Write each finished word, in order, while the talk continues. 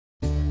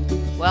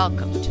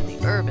Welcome to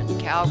the Urban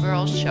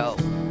Cowgirl Show.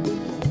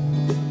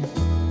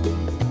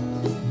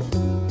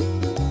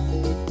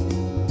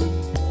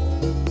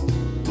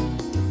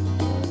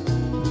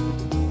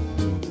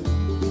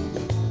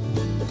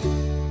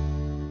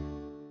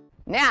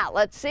 Now,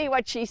 let's see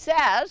what she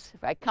says.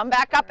 If I come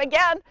back up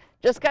again,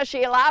 just because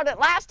she allowed it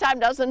last time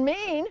doesn't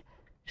mean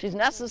she's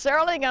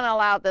necessarily going to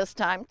allow it this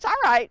time. It's all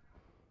right.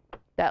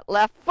 That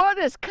left foot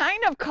is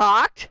kind of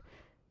cocked,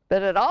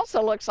 but it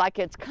also looks like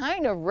it's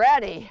kind of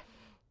ready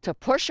to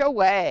push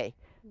away.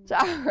 It's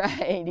all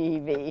right,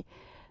 Evie.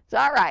 It's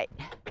all right.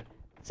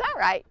 It's all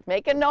right.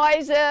 Making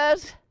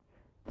noises.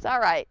 It's all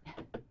right.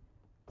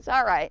 It's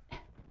all right.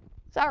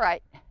 It's all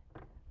right.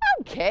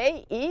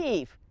 Okay,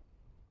 Eve.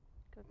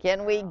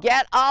 Can we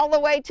get all the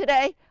way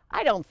today?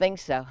 I don't think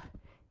so.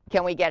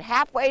 Can we get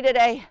halfway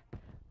today?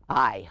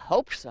 I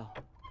hope so.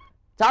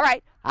 It's all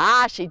right.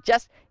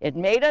 It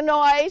made a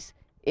noise.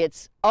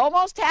 It's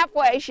almost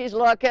halfway. She's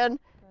looking.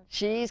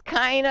 She's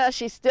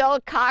still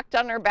cocked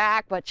on her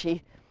back, but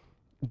she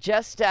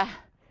just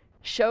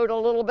showed a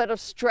little bit of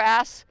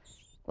stress,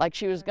 like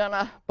she was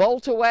gonna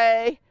bolt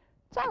away.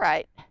 It's all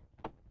right.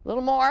 A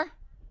little more.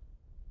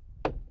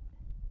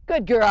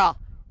 Good girl.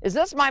 Is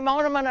this my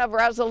moment of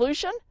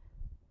resolution?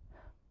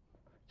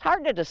 It's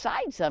hard to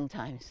decide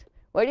sometimes.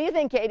 What do you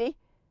think, Katie?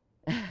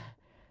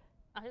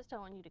 I just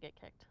don't want you to get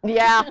kicked.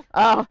 Yeah.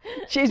 Oh,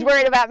 she's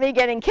worried about me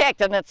getting kicked,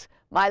 and it's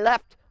my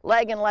left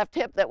leg and left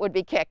hip that would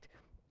be kicked.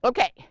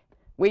 Okay.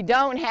 We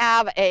don't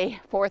have a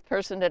fourth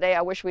person today.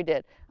 I wish we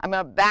did. I'm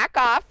going to back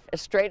off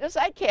as straight as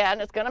I can.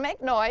 It's going to make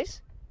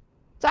noise.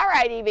 It's all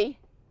right, Evie.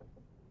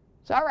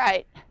 It's all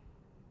right.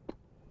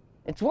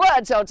 It's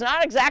wood, so it's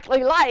not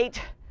exactly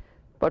light,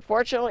 but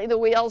fortunately the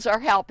wheels are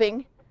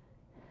helping.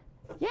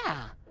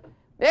 Yeah,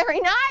 very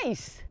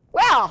nice.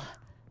 Well,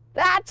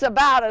 that's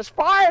about as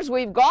far as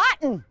we've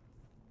gotten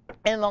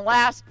in the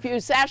last few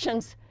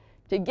sessions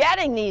to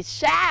getting these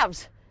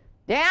shafts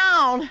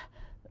down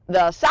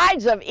the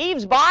sides of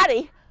Eve's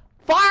body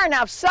far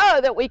enough so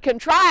that we can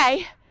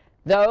try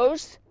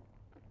those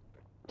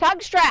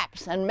tug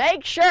straps and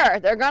make sure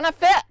they're going to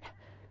fit.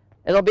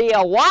 It'll be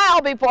a while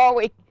before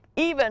we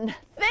even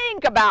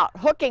think about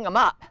hooking them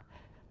up.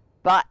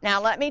 But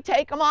now let me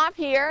take them off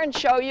here and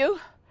show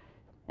you,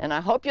 and I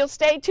hope you'll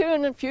stay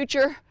tuned in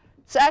future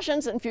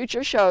sessions and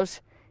future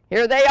shows.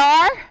 Here they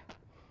are.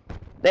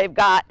 They've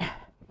got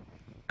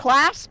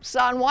clasps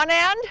on one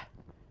end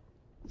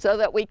so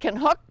that we can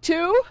hook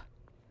to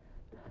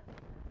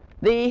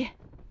the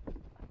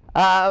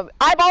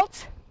eye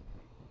bolts,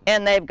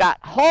 and they've got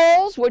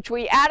holes, which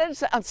we added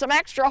some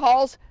extra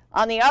holes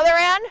on the other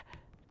end.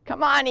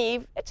 Come on,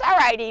 Eve. It's all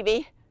right,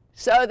 Evie.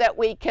 So that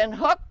we can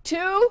hook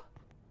to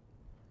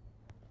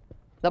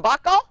the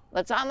buckle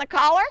that's on the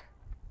collar.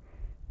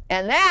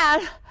 And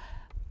then,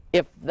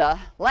 if the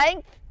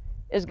length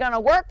is going to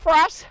work for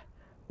us,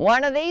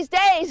 one of these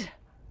days,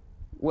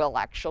 we'll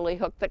actually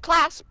hook the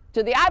clasp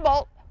to the eye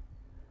bolt.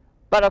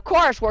 But of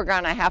course, we're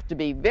going to have to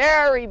be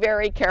very,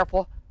 very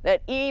careful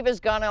that Eve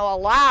is going to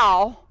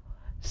allow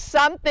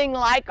something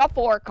like a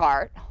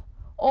Forecart,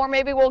 or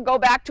maybe we'll go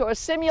back to a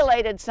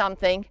simulated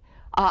something,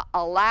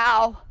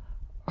 allow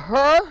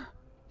her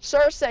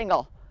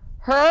surcingle,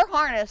 her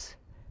harness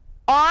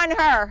on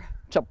her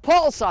to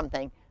pull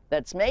something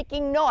that's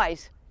making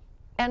noise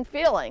and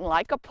feeling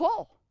like a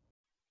pull.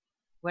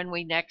 When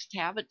we next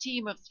have a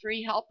team of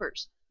 3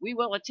 helpers, we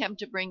will attempt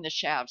to bring the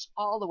shafts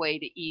all the way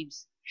to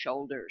Eve's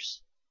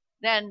shoulders.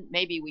 Then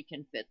maybe we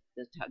can fit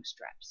the tug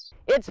straps.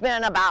 It's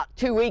been about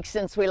 2 weeks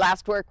since we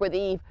last worked with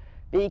Eve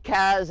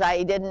because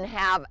I didn't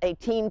have a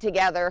team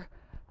together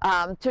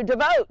to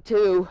devote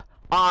to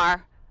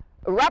our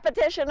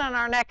repetition and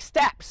our next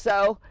steps.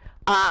 So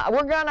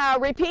we're going to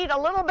repeat a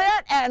little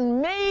bit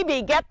and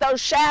maybe get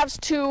those shafts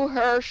to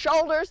her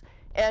shoulders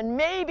and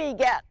maybe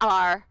get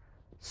our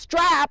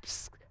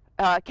straps.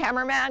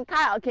 Cameraman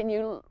Kyle, can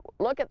you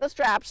look at the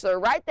straps? They're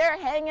right there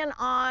hanging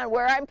on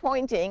where I'm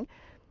pointing.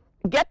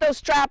 Get those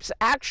straps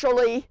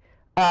actually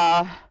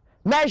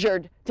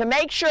measured to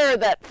make sure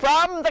that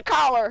from the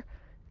collar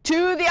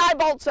to the eye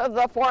bolts of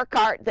the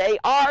Forecart, they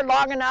are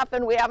long enough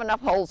and we have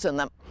enough holes in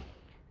them.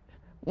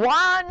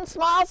 One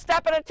small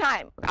step at a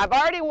time. I've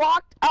already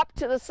walked up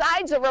to the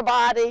sides of her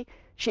body.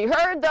 She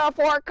heard the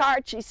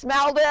Forecart, she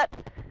smelled it.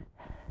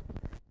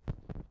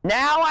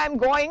 Now I'm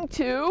going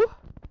to,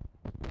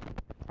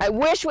 I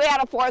wish we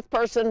had a fourth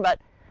person, but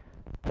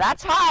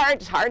that's hard.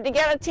 It's hard to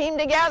get a team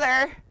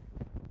together.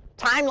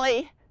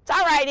 Timely. It's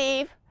all right,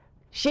 Eve.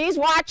 She's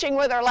watching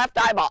with her left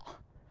eyeball.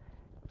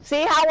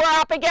 See how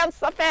we're up against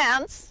the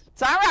fence?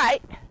 It's all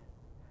right.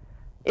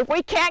 If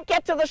we can't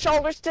get to the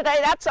shoulders today,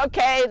 that's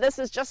okay. This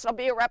is just, it'll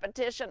be a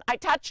repetition. I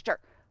touched her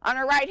on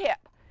her right hip.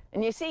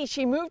 And you see,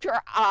 she moved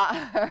her,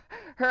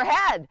 her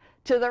head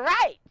to the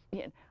right.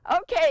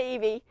 Okay,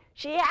 Evie.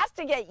 She has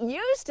to get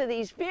used to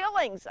these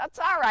feelings. That's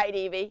all right,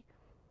 Evie.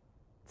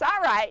 It's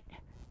all right.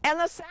 And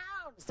the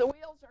sounds. The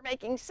wheels are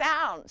making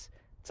sounds.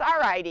 It's all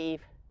right,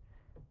 Eve.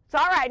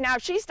 It's all right. Now,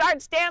 if she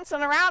starts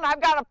dancing around, I've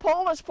got to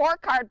pull this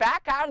Forecart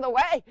back out of the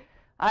way.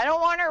 I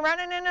don't want her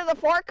running into the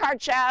forecart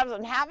shafts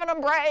and having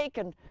them break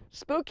and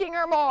spooking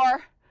her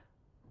more.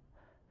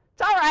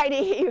 It's all right,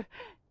 Eve.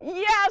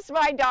 Yes,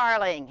 my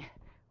darling.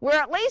 We're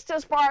at least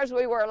as far as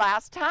we were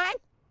last time.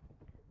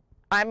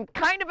 I'm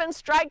kind of in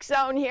strike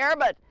zone here,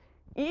 but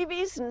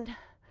Evie's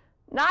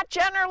not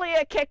generally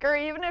a kicker,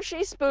 even if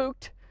she's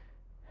spooked.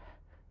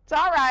 It's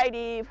all right,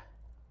 Eve.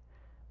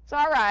 It's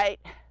all right.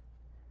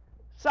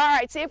 It's all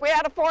right. See, if we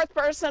had a fourth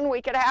person,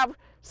 we could have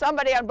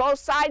somebody on both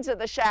sides of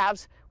the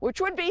shafts, which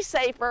would be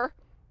safer.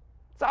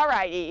 It's all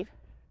right, Eve.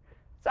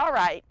 It's all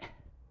right.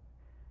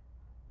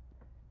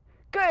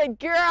 Good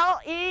girl,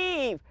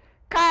 Eve.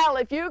 Kyle,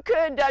 if you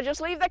could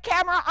just leave the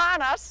camera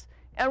on us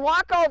and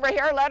walk over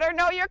here, let her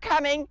know you're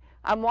coming.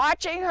 I'm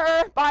watching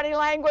her body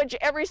language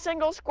every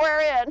single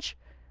square inch.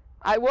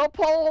 I will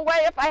pull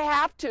away if I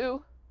have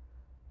to.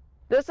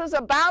 This is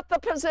about the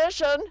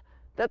position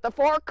that the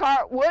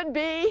forecart would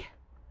be.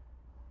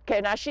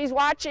 Okay, now she's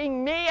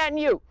watching me and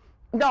you.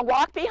 No,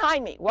 walk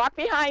behind me. Walk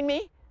behind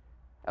me.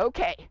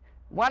 Okay,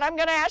 what I'm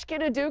going to ask you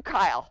to do,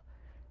 Kyle,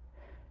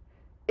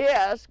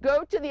 is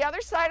go to the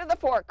other side of the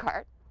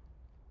forecart.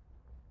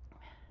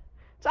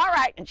 It's all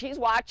right, and she's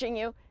watching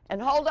you, and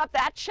hold up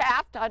that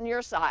shaft on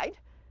your side.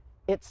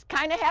 It's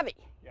kind of heavy.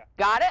 Yeah.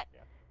 Got it?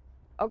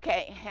 Yeah.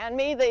 Okay, hand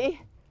me the,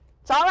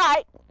 it's all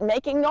right,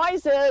 making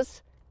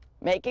noises,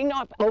 making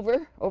noise,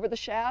 over the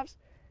shafts.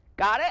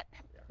 Got it?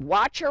 Yeah.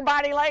 Watch her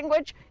body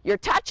language. You're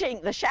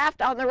touching, the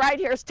shaft on the right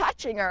here is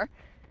touching her.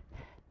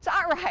 It's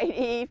all right,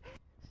 Eve.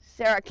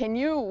 Sarah, can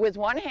you, with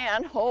one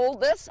hand, hold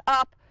this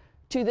up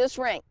to this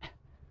ring?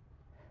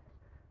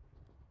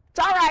 It's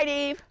all right,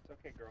 Eve. It's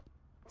okay, girl.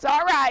 It's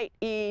all right,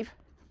 Eve.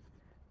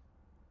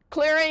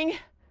 Clearing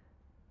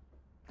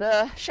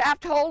the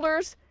shaft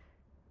holders.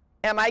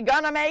 Am I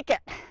gonna make it?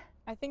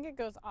 I think it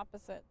goes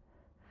opposite.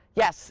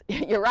 Yes,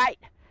 you're right.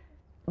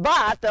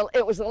 But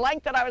it was the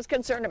length that I was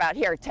concerned about.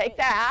 Here, take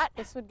that.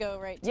 This would go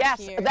right to yes,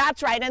 here. Yes,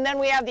 that's right. And then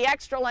we have the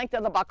extra length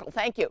of the buckle.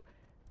 Thank you.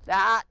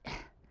 That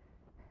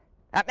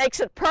makes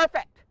it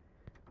perfect.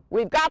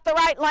 We've got the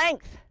right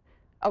length.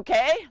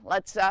 Okay,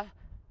 let's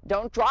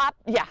don't drop.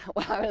 Yeah,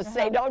 well, I was gonna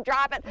say don't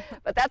drop it,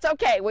 but that's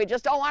okay. We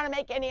just don't want to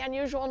make any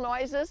unusual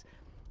noises.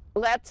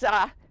 Let's,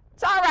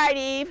 it's all right,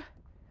 Eve.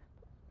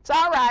 It's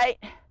all right.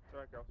 It's all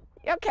right, girl.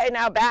 Okay,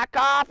 now back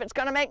off. It's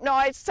gonna make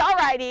noise. It's all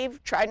right,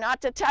 Eve. Try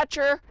not to touch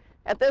her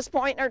at this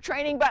point in her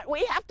training, but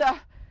we have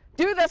to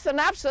do this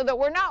enough so that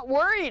we're not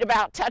worried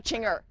about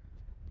touching her.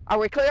 Are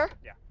we clear?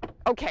 Yeah.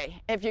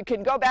 Okay, if you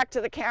can go back to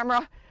the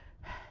camera.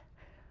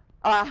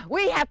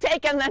 We have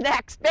taken the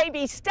next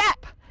baby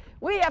step.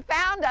 We have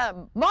found a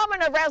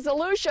moment of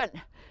resolution.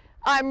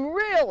 I'm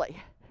really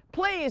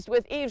pleased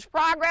with Eve's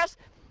progress.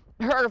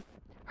 Her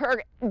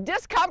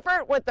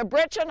discomfort with the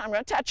britchin, I'm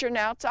going to touch her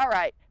now, it's all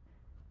right,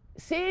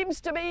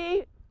 seems to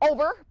be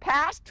over,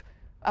 past.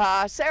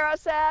 Sarah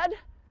said,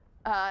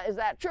 is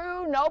that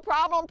true? No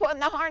problem putting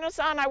the harness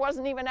on. I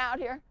wasn't even out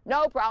here.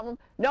 No problem.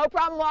 No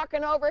problem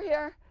walking over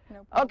here.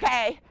 No problem.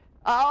 Okay.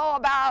 Oh,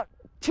 about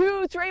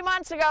 2-3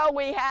 months ago,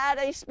 we had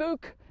a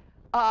spook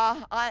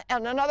on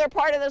another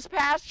part of this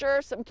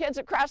pasture. Some kids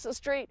across the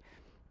street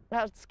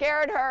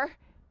scared her.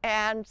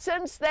 And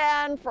since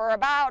then, for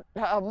about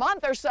a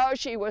month or so,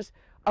 she was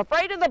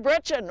afraid of the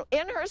britchin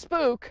in her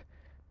spook.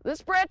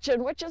 This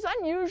britchin, which is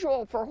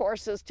unusual for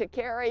horses to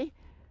carry,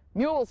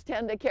 mules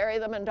tend to carry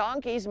them and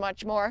donkeys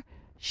much more.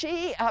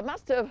 She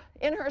must have,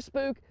 in her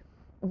spook,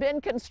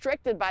 been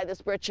constricted by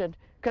this britchin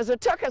because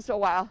it took us a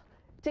while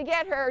to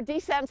get her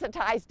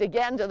desensitized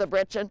again to the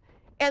britchin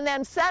and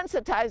then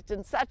sensitized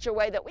in such a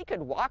way that we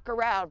could walk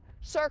around,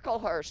 circle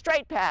her,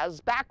 straight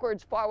paths,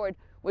 backwards, forward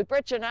with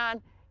britchin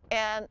on,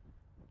 and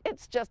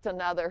it's just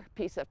another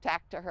piece of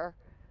tack to her.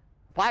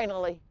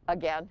 Finally,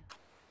 again.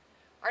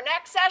 Our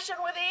next session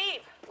with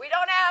Eve. We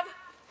don't have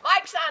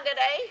mics on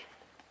today,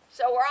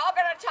 so we're all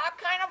going to talk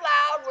kind of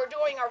loud. We're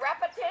doing a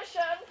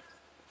repetition.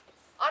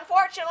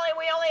 Unfortunately,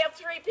 we only have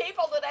 3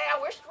 people today.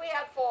 I wished we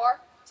had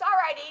 4. It's all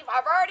right, Eve.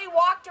 I've already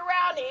walked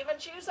around Eve, and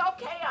she was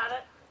okay on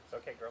it. It's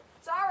okay, girl.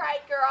 It's all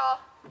right, girl.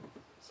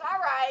 It's all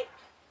right.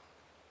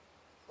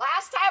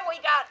 Last time we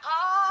got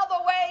all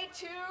the way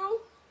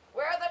to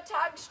where the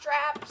tug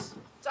straps.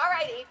 It's all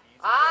right, Eve.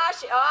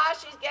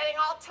 She's getting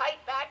all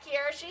tight back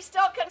here. She's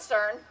still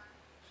concerned.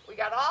 We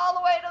got all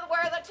the way to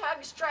where the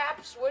tug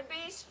straps would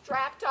be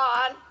strapped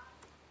on.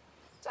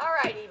 It's all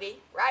right, Evie.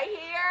 Right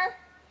here,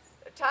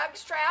 the tug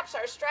straps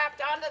are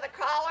strapped onto the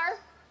collar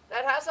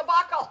that has a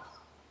buckle.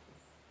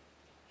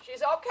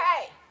 She's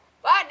okay.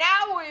 But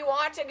now we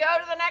want to go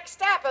to the next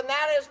step, and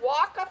that is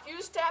walk a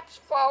few steps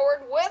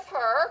forward with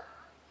her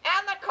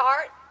and the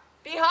cart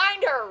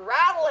behind her,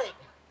 rattling.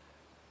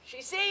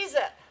 She sees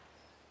it,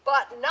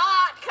 but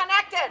not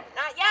connected,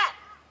 not yet.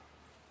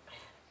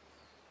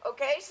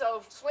 Okay,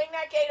 so swing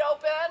that gate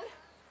open,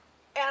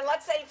 and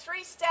let's say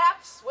 3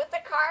 steps with the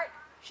cart.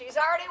 She's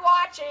already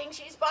watching,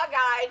 she's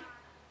bug-eyed.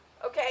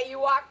 Okay, you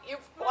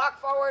walk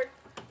forward.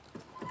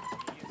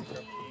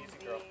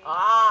 Easy, girl.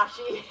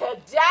 She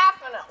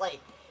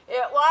definitely.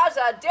 It was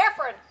a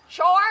different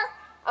chore,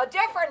 a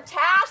different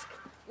task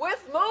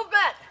with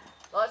movement.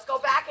 Let's go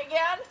back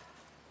again.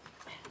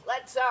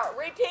 Let's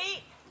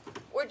repeat.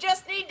 We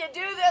just need to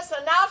do this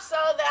enough so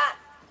that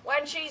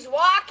when she's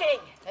walking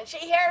and she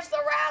hears the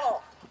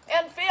rattle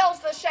and feels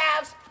the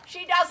shafts,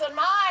 she doesn't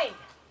mind.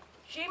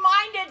 She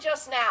minded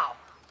just now.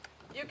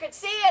 You could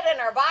see it in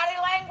her body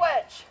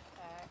language.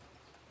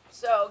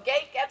 So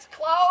gate gets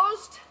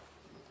closed.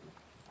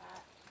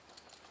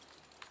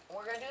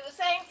 We're going to do the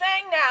same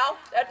thing now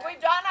that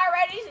we've done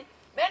already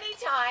many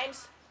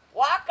times.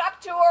 Walk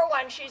up to her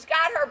when she's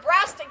got her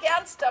breast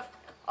against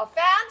a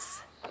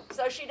fence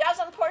so she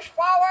doesn't push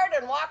forward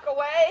and walk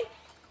away.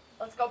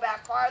 Let's go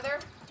back farther.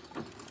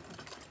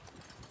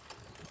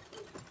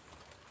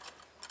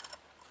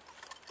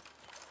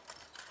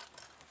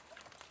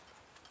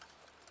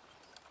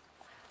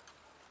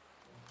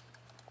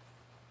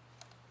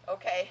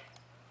 Okay,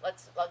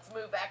 let's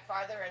move back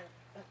farther and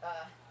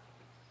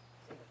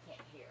see, we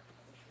can't hear.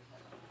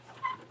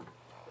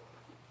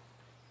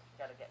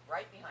 Got to get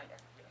right behind her.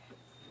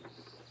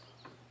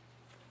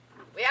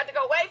 We have to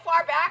go way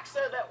far back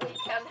so that we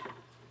can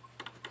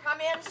come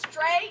in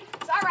straight.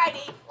 It's all right,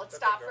 Eve. Let's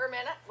stop for a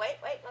minute. Wait,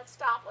 let's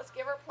stop. Let's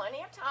give her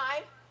plenty of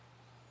time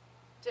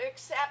to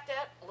accept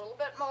it a little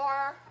bit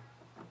more.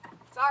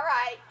 It's all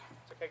right.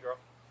 It's okay, girl.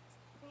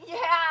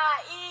 Yeah,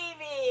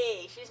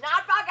 Evie. She's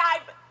not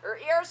bug-eyed, but her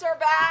ears are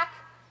back.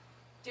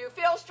 Do you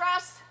feel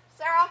stress,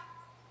 Sarah?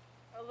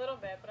 A little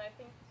bit, but I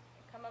think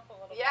it come up a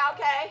little bit. Yeah,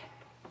 okay.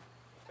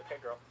 It's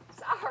okay, girl.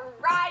 It's all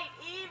right,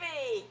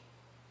 Evie.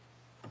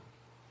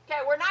 Okay,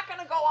 we're not going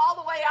to go all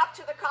the way up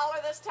to the collar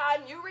this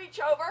time. You reach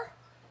over.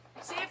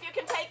 See if you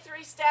can take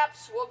 3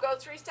 steps. We'll go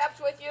 3 steps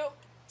with you.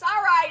 It's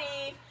all right,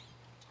 Eve.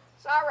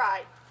 It's all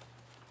right.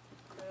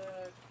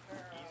 Good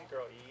girl. Easy,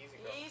 girl. Easy,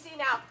 girl. Easy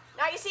now.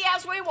 Now you see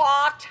as we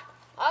walked,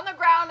 on the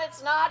ground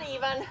it's not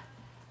even.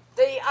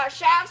 The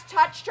shafts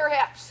touched her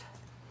hips.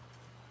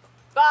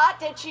 But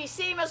did she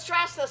seem as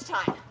stressed this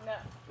time? No.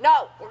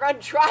 No, we're going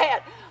to try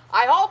it.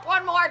 I hope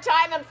one more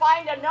time and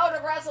find a note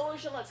of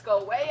resolution. Let's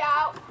go way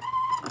out.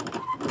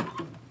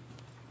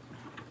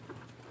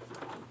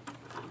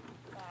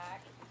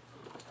 Back.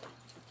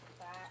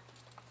 Back.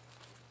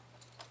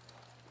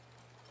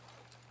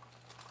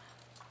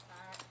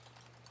 Back.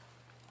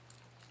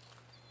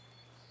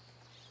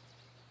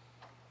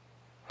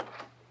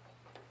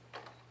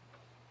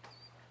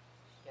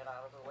 Get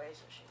out of her way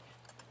so she can.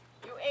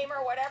 You aim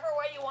her whatever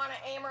way you want to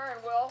aim her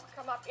and we'll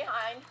come up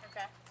behind.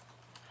 Okay.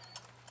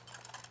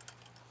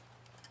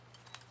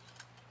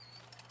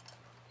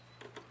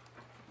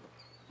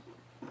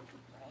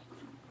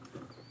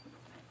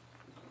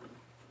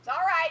 It's all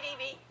right,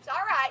 Evie. It's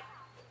all right.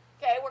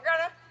 Okay, we're going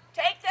to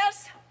take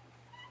this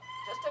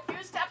just a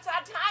few steps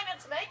at a time.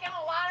 It's making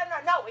a lot of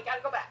noise. No, we got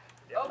to go back.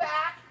 Go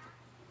back.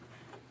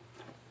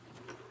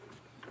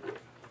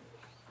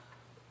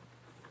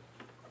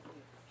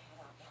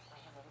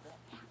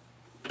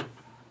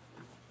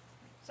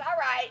 It's all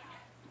right.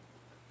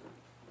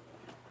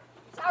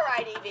 It's all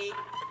right, Evie.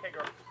 It's okay,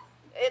 girl.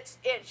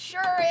 It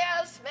sure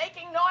is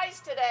making noise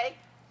today.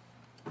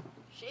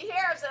 She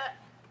hears it.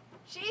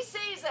 She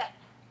sees it.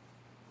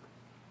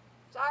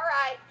 It's all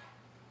right.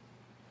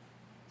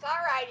 It's all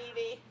right,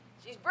 Evie.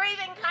 She's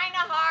breathing kind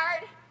of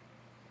hard.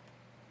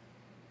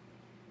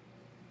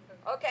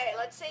 Okay,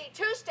 let's see.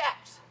 2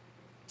 steps.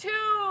 2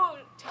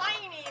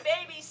 tiny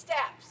baby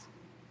steps.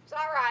 It's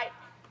all right.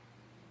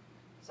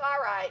 It's all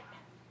right.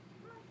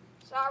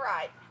 It's all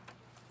right.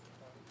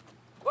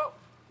 Whoa.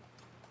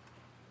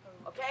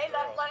 Okay,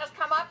 let us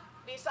come up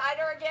beside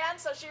her again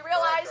so she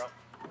realized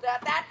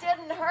that that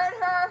didn't hurt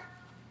her.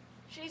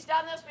 She's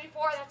done this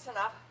before. That's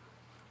enough.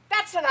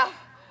 That's enough.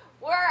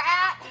 We're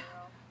at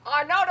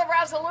our note of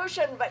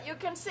resolution, but you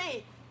can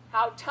see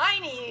how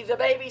tiny the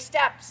baby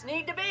steps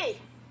need to be,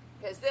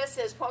 because this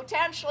is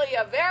potentially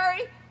a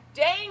very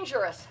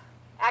dangerous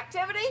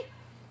activity.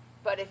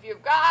 But if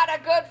you've got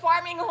a good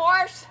farming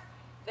horse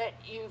that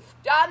you've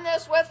done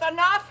this with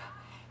enough,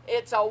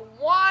 it's a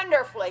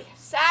wonderfully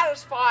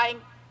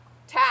satisfying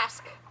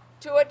task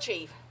to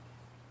achieve.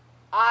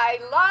 I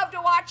love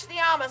to watch the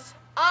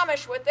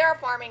Amish with their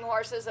farming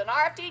horses, and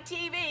RFD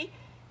TV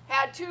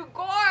had 2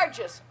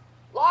 gorgeous,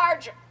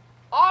 large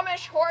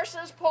Amish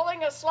horses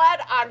pulling a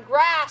sled on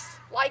grass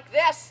like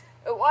this.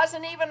 It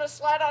wasn't even a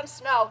sled on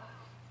snow.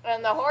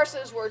 And the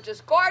horses were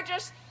just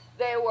gorgeous.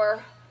 They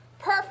were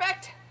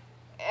perfect.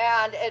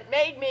 And it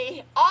made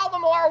me all the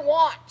more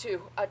want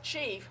to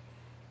achieve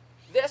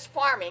this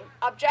farming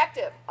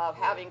objective of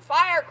having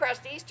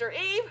Firecrest Easter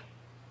Eve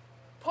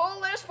pull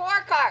this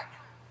forecart.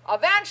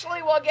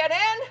 Eventually we'll get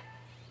in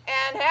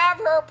and have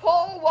her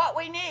pull what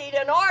we need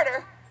in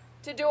order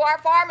to do our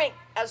farming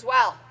as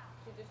well.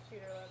 She just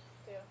chewed her lips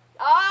too.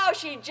 Oh,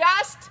 she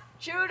just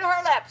chewed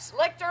her lips,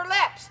 licked her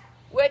lips,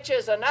 which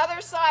is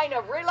another sign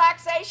of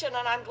relaxation.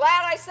 And I'm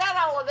glad I said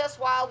all of this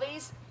while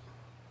these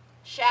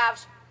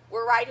shafts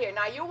were right here.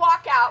 Now you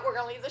walk out. We're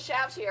going to leave the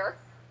shafts here.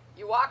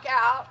 You walk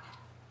out.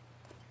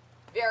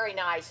 Very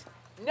nice.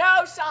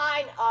 No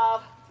sign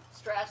of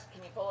stress.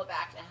 Can you pull it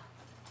back now?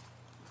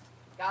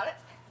 Got it?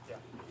 Yeah.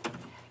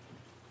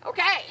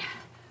 Okay.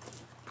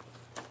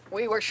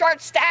 We were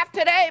short-staffed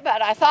today,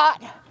 but I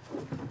thought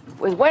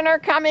with winter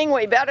coming,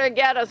 we better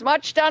get as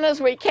much done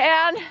as we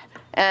can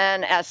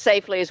and as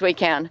safely as we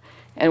can.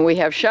 And we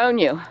have shown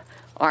you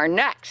our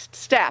next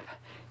step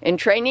in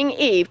training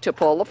Eve to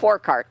pull the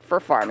forecart for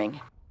farming.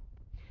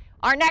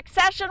 Our next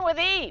session with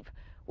Eve,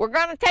 we're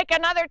going to take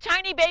another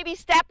tiny baby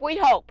step, we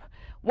hope.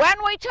 When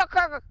we took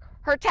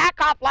her tack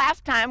off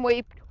last time,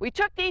 we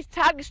took these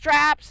tug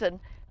straps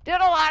and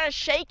did a lot of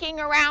shaking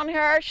around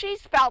her.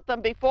 She's felt them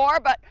before,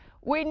 but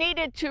we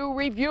needed to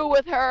review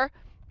with her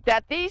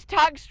that these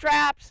tug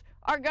straps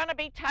are going to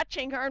be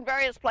touching her in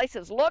various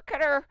places. Look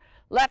at her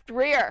left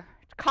rear,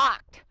 it's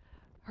cocked.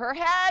 Her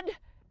head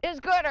is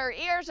good, her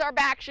ears are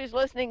back, she's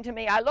listening to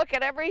me. I look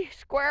at every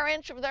square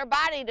inch of their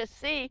body to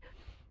see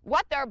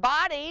what their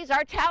bodies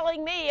are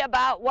telling me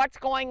about what's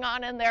going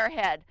on in their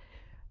head.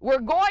 We're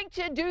going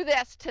to do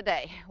this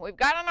today. We've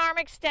got an arm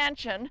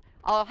extension.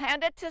 I'll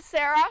hand it to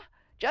Sarah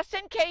just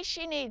in case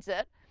she needs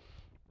it.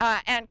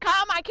 And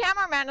Kyle, my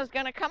cameraman, is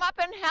going to come up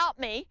and help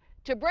me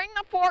to bring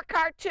the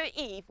forecart to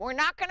Eve. We're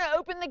not going to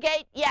open the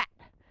gate yet.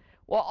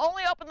 We'll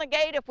only open the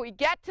gate if we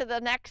get to the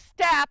next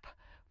step.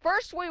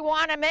 First, we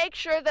want to make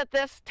sure that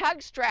this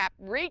tug strap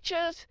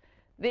reaches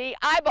the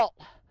eye bolt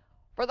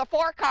for the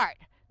forecart.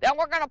 Then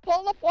we're going to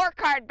pull the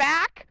forecart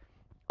back,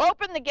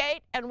 open the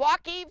gate, and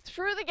walk Eve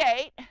through the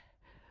gate.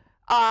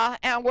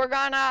 And we're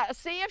going to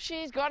see if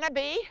she's going to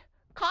be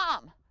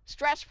calm,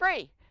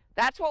 stress-free.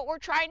 That's what we're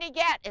trying to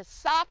get, is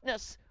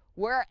softness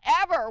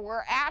wherever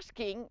we're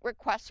asking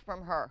requests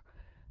from her.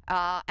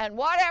 And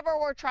whatever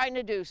we're trying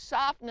to do,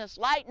 softness,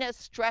 lightness,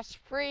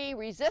 stress-free,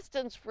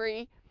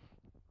 resistance-free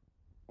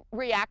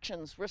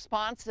reactions,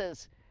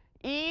 responses.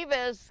 Eve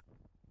is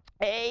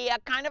a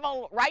kind of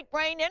a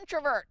right-brain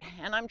introvert,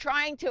 and I'm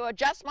trying to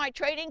adjust my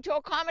training to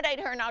accommodate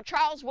her. Now,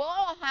 Charles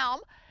Wilhelm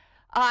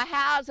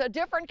has a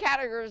different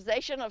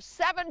categorization of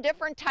 7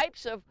 different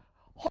types of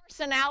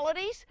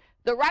personalities.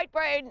 The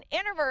right-brain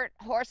introvert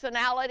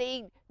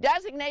personality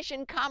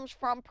designation comes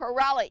from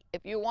Pirelli.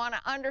 If you want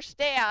to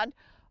understand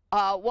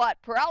what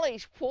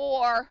Pirelli's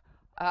 4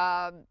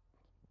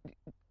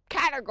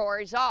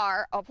 categories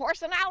are of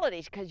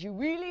personalities, because you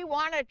really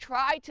want to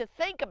try to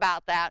think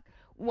about that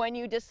when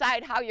you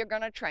decide how you're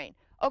going to train.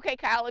 Okay,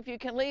 Kyle, if you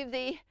can leave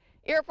the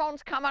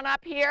earphones coming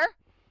up here.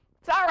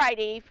 It's all right,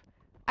 Eve.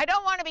 I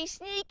don't want to be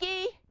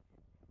sneaky.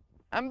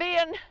 I'm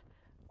being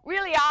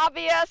really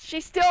obvious.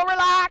 She's still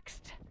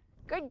relaxed.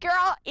 Good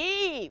girl,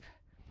 Eve.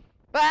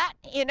 But,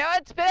 you know,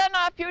 it's been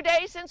a few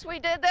days since we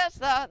did this.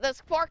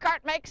 This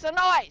forecart makes a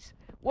noise.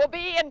 We'll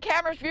be in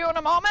camera's view in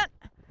a moment.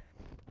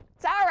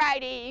 It's all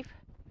right, Eve.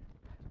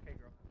 Okay,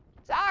 girl.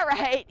 It's all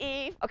right,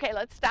 Eve. Okay,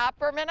 let's stop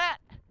for a minute.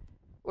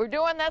 We're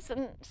doing this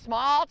in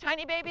small,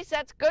 tiny baby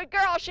sets. Good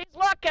girl, she's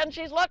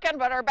looking,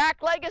 but her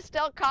back leg is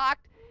still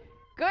cocked.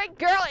 Good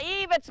girl,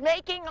 Eve. It's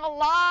making a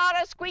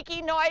lot of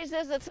squeaky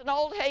noises. It's an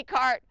old hay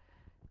cart.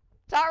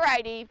 It's all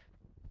right, Eve.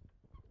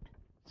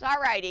 It's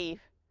all right,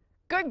 Eve.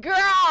 Good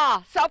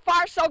girl. So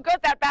far, so good.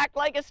 That back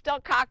leg is still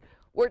cocked.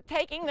 We're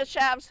taking the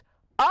shafts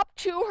up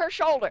to her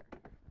shoulder.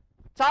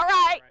 It's all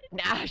right.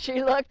 Now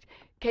she looked.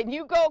 Can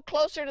you go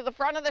closer to the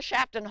front of the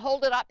shaft and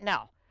hold it up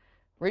now?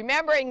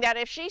 Remembering that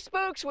if she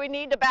spooks, we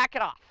need to back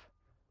it off.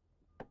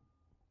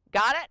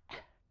 Got it?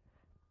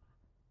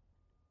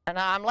 And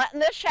I'm letting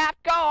this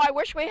shaft go. I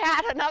wish we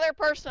had another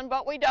person,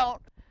 but we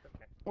don't.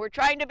 Okay. We're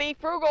trying to be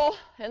frugal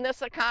in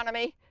this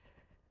economy.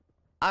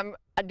 I'm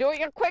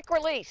doing a quick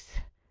release.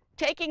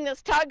 Taking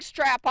this tug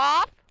strap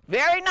off.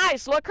 Very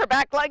nice. Look, her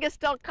back leg is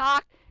still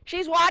cocked.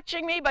 She's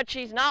watching me, but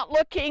she's not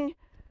looking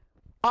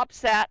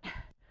upset.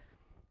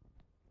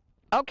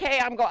 Okay,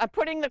 I'm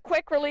putting the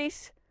quick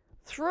release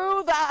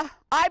through the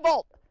eye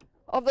bolt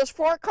of this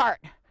forecart.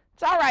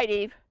 It's all right,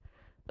 Eve.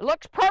 It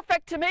looks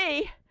perfect to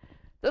me.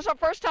 This is the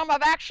first time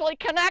I've actually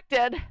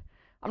connected.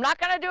 I'm not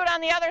going to do it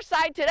on the other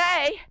side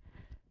today.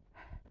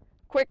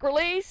 Quick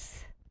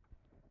release.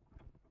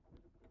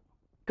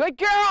 Good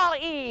girl,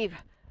 Eve.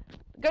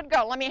 Good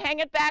girl. Let me hang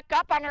it back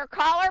up on her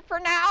collar for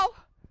now.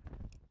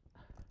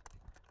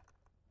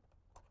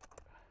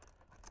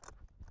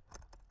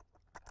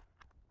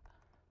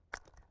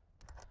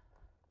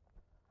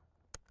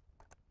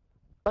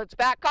 Let's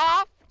back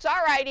off. It's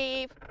all right,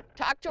 Eve.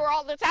 Talk to her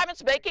all the time.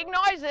 It's making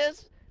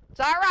noises. It's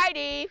all right,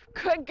 Eve.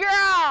 Good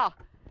girl.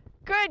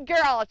 Good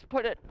girl. Let's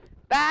put it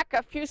back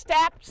a few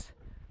steps.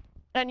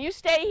 And you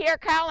stay here,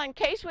 Kyle, in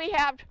case we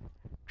have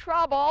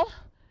trouble.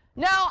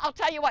 No, I'll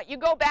tell you what. You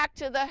go back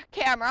to the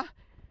camera.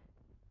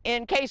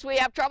 In case we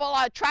have trouble,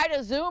 I'll try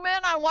to zoom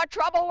in on what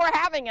trouble we're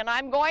having, and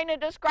I'm going to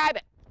describe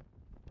it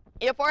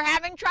if we're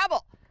having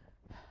trouble.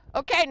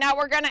 Okay, now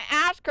we're going to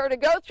ask her to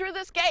go through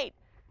this gate.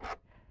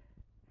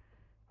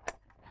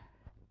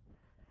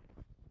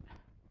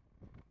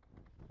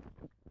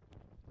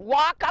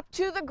 Walk up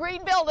to the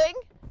green building.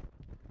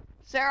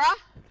 Sarah?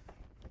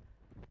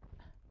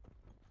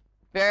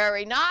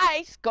 Very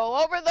nice.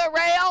 Go over the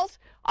rails.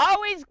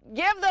 Always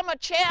give them a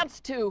chance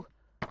to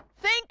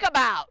think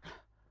about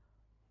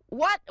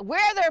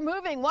where they're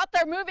moving, what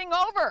they're moving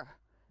over.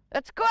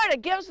 That's good.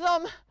 It gives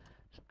them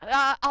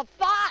a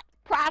thought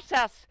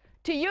process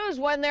to use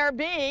when they're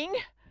being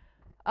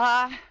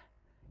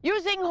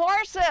using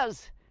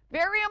horses.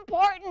 Very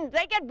important.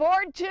 They get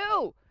bored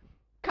too.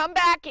 Come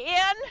back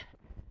in.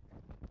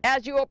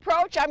 As you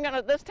approach,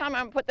 this time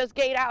I'm gonna put this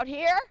gate out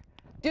here.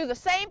 Do the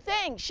same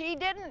thing. She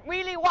didn't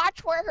really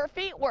watch where her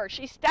feet were.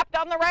 She stepped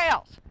on the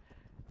rails.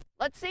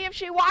 Let's see if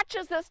she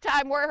watches this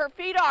time where her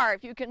feet are,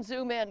 if you can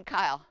zoom in,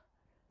 Kyle.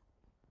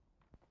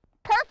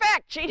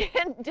 Perfect. She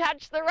didn't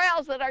touch the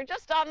rails that are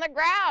just on the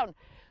ground.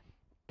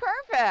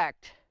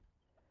 Perfect.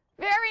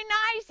 Very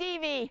nice,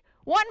 Evie.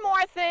 One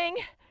more thing.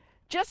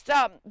 Just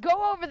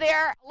go over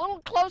there a little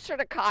closer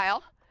to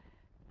Kyle.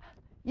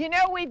 You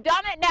know, we've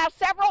done it now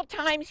several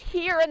times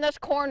here in this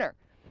corner.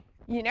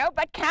 You know,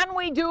 but can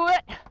we do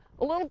it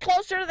a little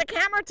closer to the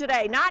camera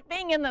today, not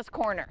being in this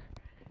corner?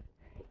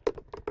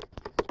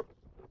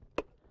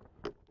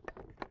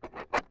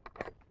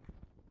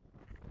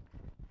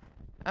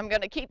 I'm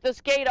going to keep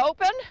this gate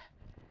open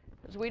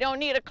because we don't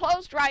need it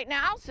closed right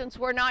now since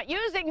we're not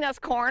using this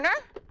corner.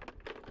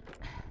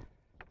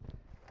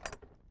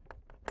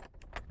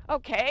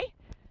 Okay,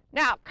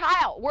 now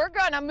Kyle, we're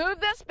going to move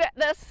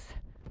this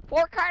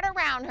forecart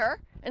around her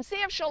and see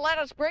if she'll let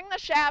us bring the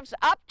shafts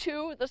up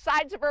to the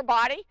sides of her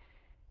body,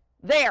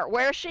 there,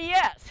 where she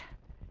is.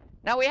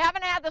 Now we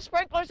haven't had the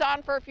sprinklers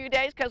on for a few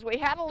days because we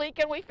had a leak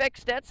and we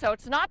fixed it, so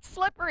it's not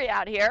slippery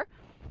out here.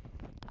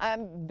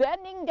 I'm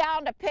bending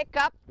down to pick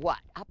up, what,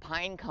 a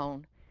pine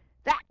cone.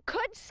 That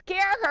could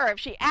scare her if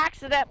she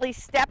accidentally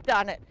stepped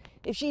on it.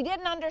 If she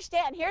didn't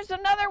understand, here's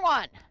another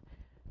one.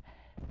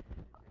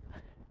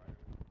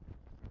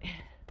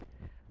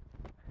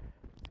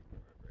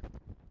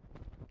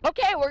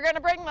 Okay, we're going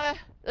to bring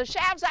the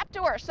shafts up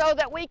to her so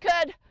that we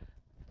could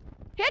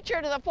hitch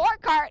her to the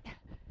forecart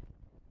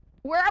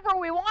wherever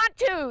we want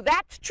to.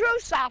 That's true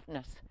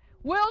softness.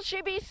 Will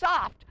she be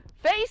soft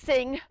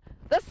facing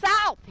the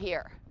south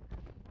here?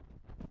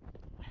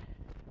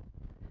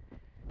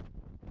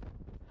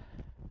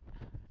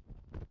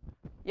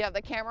 You have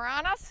the camera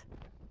on us?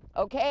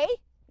 Okay.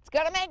 It's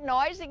going to make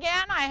noise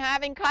again. I'm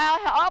having Kyle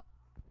help.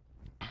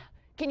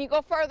 Can you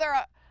go further?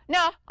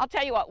 No, I'll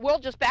tell you what. We'll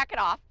just back it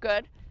off.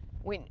 Good.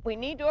 We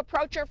need to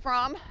approach her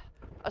from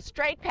a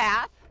straight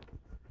path.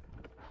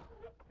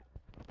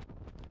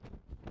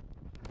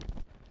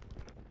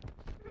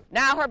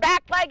 Now her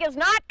back leg is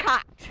not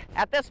cocked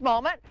at this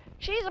moment.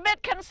 She's a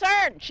bit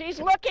concerned. She's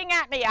looking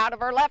at me out of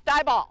her left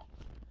eyeball.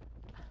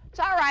 It's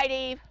all right,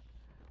 Eve.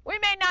 We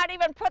may not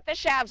even put the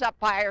shafts up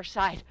by her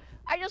side.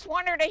 I just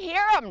want her to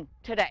hear them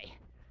today.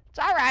 It's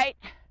all right.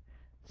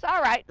 It's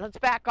all right. Let's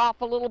back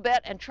off a little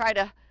bit and try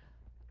to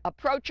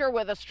approach her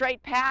with a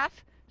straight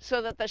path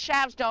so that the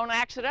shafts don't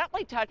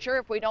accidentally touch her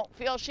if we don't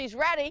feel she's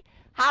ready.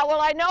 How will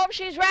I know if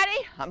she's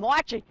ready? I'm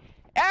watching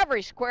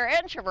every square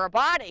inch of her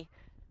body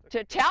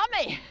to tell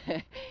me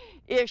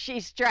if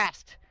she's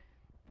stressed.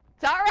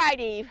 It's all right,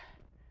 Eve.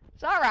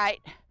 It's all right.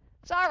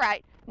 It's all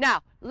right.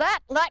 Now,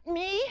 let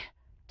me...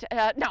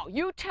 no,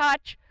 you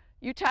touch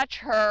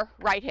her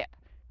right hip.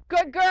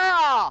 Good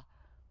girl.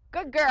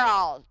 Good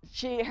girl.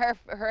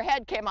 Her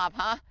head came up,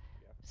 huh?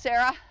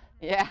 Sarah?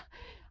 Yeah.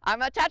 I'm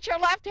going to touch her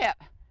left hip.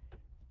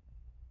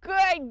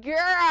 Good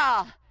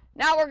girl.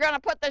 Now we're going to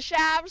put the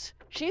shafts.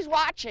 She's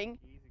watching.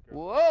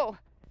 Whoa.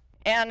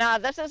 And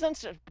this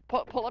isn't,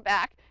 pull it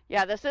back.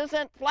 Yeah, this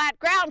isn't flat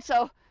ground,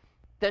 so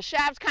the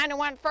shafts kind of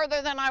went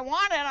further than I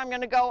wanted. I'm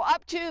going to go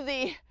up to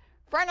the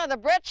front of the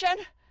britchin.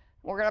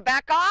 We're going to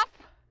back off.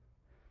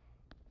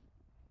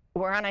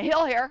 We're on a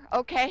hill here.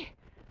 Okay,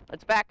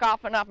 let's back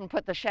off enough and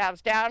put the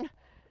shafts down.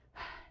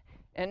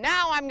 And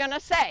now I'm going to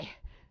say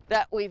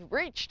that we've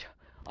reached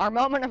our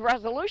moment of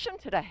resolution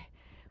today.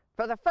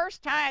 For the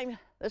first time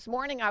this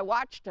morning, I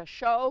watched a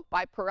show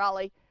by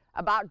Pirelli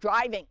about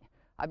driving.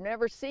 I've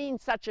never seen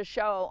such a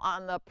show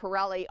on the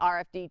Pirelli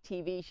RFD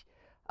TV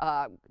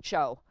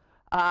show.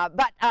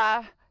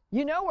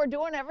 You know, we're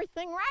doing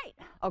everything right,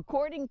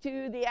 according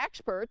to the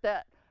expert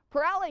that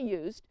Pirelli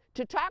used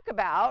to talk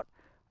about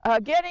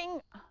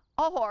getting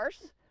a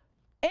horse,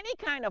 any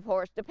kind of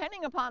horse,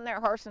 depending upon their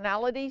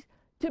personalities,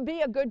 to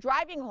be a good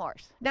driving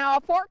horse. Now,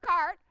 a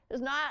forecart is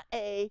not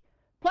a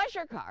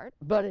pleasure cart,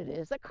 but it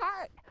is a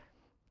cart.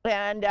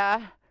 And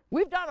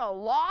we've done a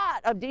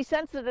lot of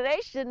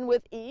desensitization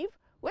with Eve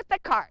with the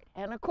cart.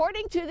 And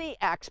according to the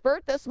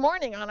expert this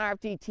morning on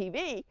RFD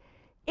TV,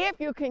 if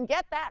you can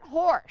get that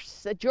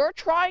horse that you're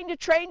trying to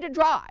train to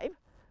drive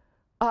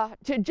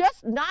to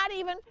just not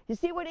even, you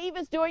see what Eve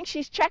is doing?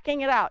 She's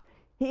checking it out.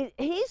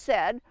 He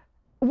said,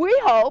 we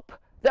hope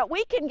that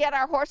we can get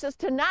our horses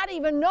to not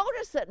even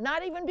notice it,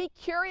 not even be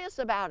curious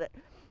about it.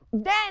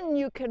 Then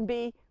you can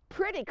be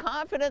pretty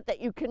confident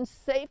that you can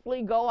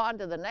safely go on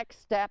to the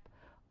next step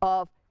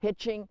of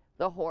hitching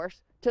the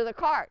horse to the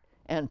cart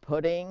and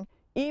putting,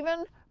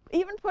 even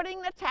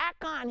putting the tack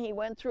on. He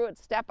went through it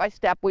step by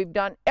step. We've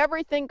done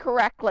everything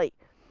correctly.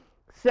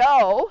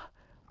 So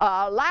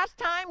last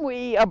time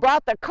we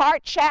brought the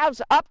cart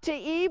shafts up to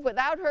Eve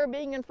without her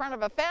being in front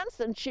of a fence,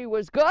 and she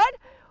was good.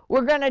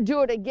 We're going to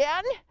do it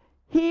again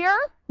here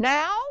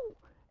now,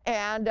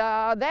 and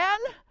then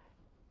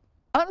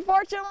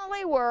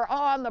Unfortunately, we're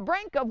on the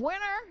brink of winter.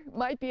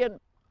 Might be an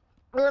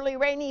early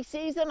rainy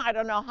season. I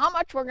don't know how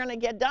much we're going to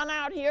get done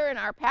out here in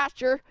our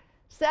pasture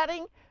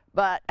setting,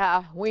 but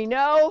we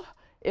know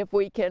if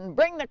we can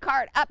bring the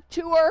cart up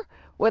to her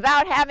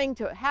without having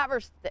to have her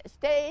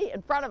stay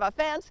in front of a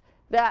fence,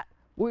 that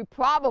we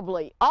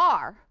probably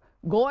are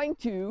going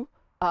to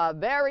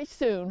very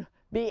soon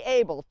be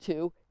able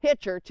to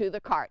hitch her to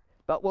the cart.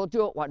 But we'll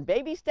do it one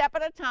baby step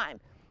at a time.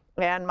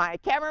 And my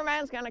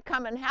cameraman's going to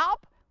come and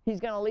help. He's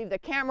going to leave the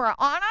camera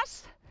on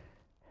us.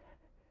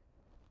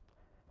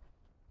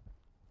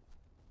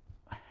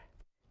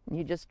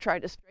 You just try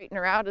to straighten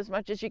her out as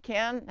much as you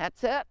can.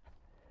 That's it.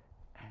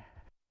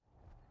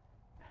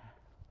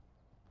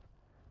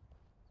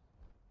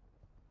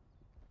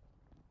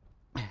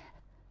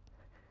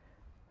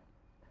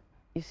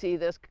 You see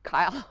this,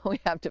 Kyle? We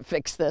have to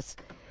fix this.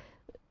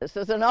 This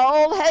is an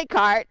old hay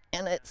cart,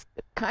 and it's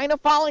kind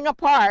of falling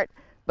apart,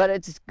 but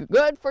it's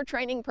good for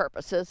training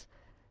purposes,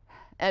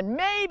 and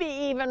maybe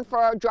even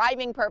for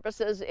driving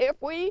purposes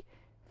if we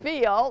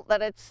feel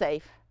that it's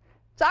safe.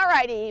 It's all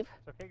right, Eve.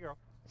 It's okay, girl.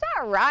 It's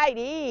all right,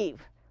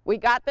 Eve. We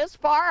got this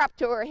far up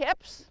to her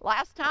hips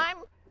last time.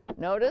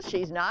 Notice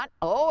she's not.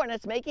 Oh, and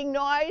it's making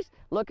noise.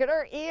 Look at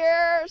her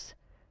ears.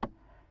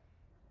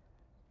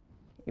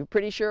 You're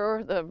pretty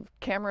sure the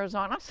camera's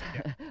on us?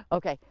 Yeah.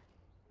 Okay.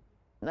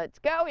 Let's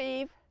go,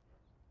 Eve.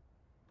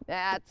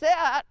 That's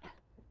it.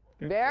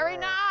 Good Very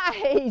girl.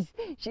 nice.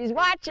 She's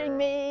watching girl.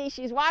 me.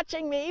 She's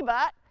watching me,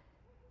 but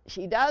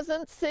she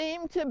doesn't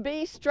seem to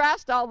be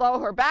stressed, although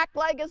her back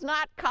leg is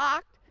not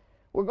cocked.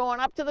 We're going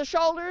up to the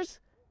shoulders.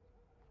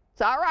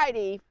 It's all right,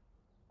 Eve.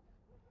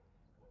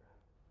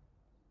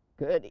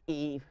 Good,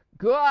 Eve.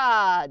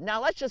 Good.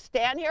 Now let's just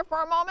stand here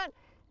for a moment,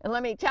 and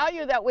let me tell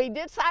you that we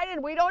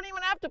decided we don't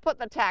even have to put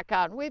the tack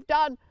on. We've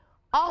done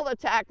all the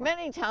tack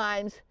many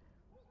times.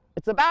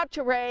 It's about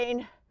to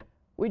rain.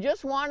 We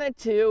just wanted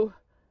to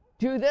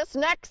do this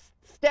next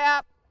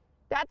step.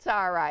 That's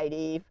all right,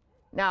 Eve.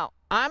 Now,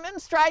 I'm in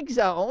strike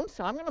zone,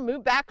 so I'm going to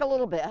move back a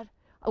little bit.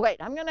 Oh, wait,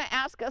 I'm going to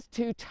ask us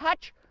to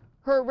touch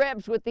her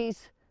ribs with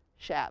these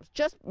shafts.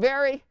 Just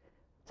very,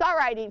 it's all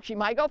right, Eve. She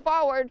might go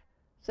forward,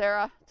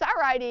 Sarah. It's all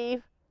right,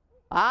 Eve.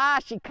 Ah,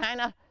 she kind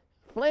of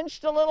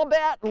flinched a little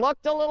bit,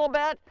 looked a little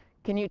bit.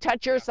 Can you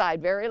touch your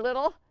side? Very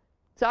little.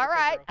 It's all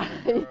right.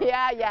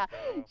 Yeah.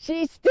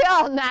 She's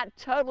still not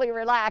totally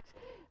relaxed,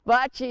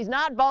 but she's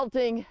not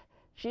bolting.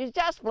 She's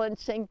just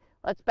flinching.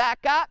 Let's back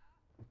up.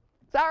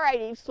 It's all right,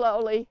 Eve.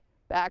 Slowly.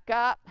 Back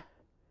up.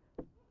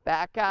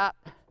 Back up.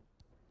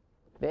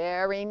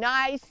 Very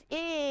nice,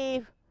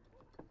 Eve.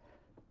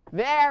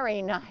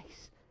 Very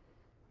nice.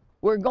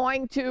 We're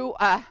going to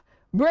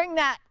bring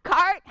that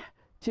cart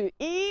to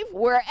Eve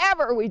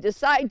wherever we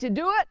decide to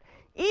do it,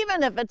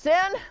 even if it's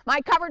in my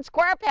covered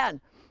square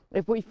pen.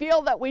 If we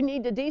feel that we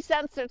need to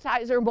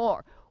desensitize her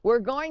more, we're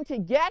going to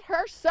get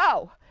her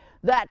so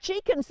that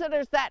she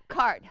considers that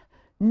cart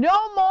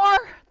no more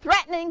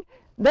threatening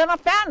than a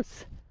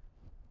fence.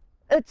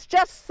 It's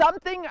just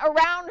something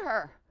around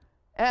her.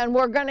 And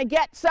we're going to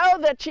get so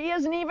that she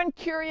isn't even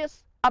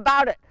curious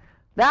about it.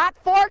 That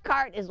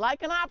forecart is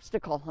like an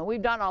obstacle. And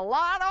we've done a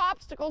lot of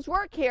obstacles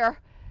work here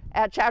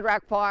at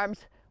Shadrack Farms.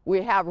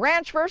 We have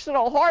ranch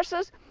versatile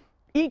horses.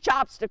 Each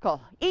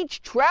obstacle,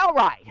 each trail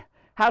ride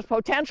has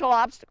potential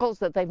obstacles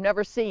that they've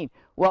never seen.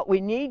 What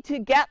we need to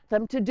get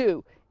them to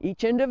do,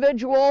 each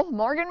individual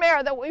Morgan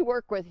mare that we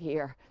work with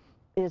here,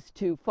 is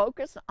to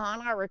focus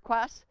on our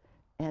requests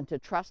and to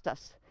trust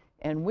us.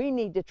 And we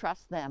need to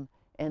trust them.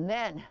 And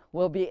then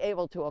we'll be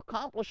able to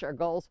accomplish our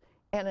goals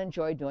and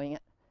enjoy doing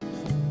it.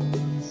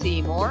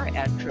 See more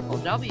at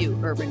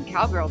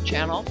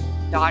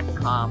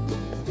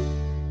www.urbancowgirlchannel.com.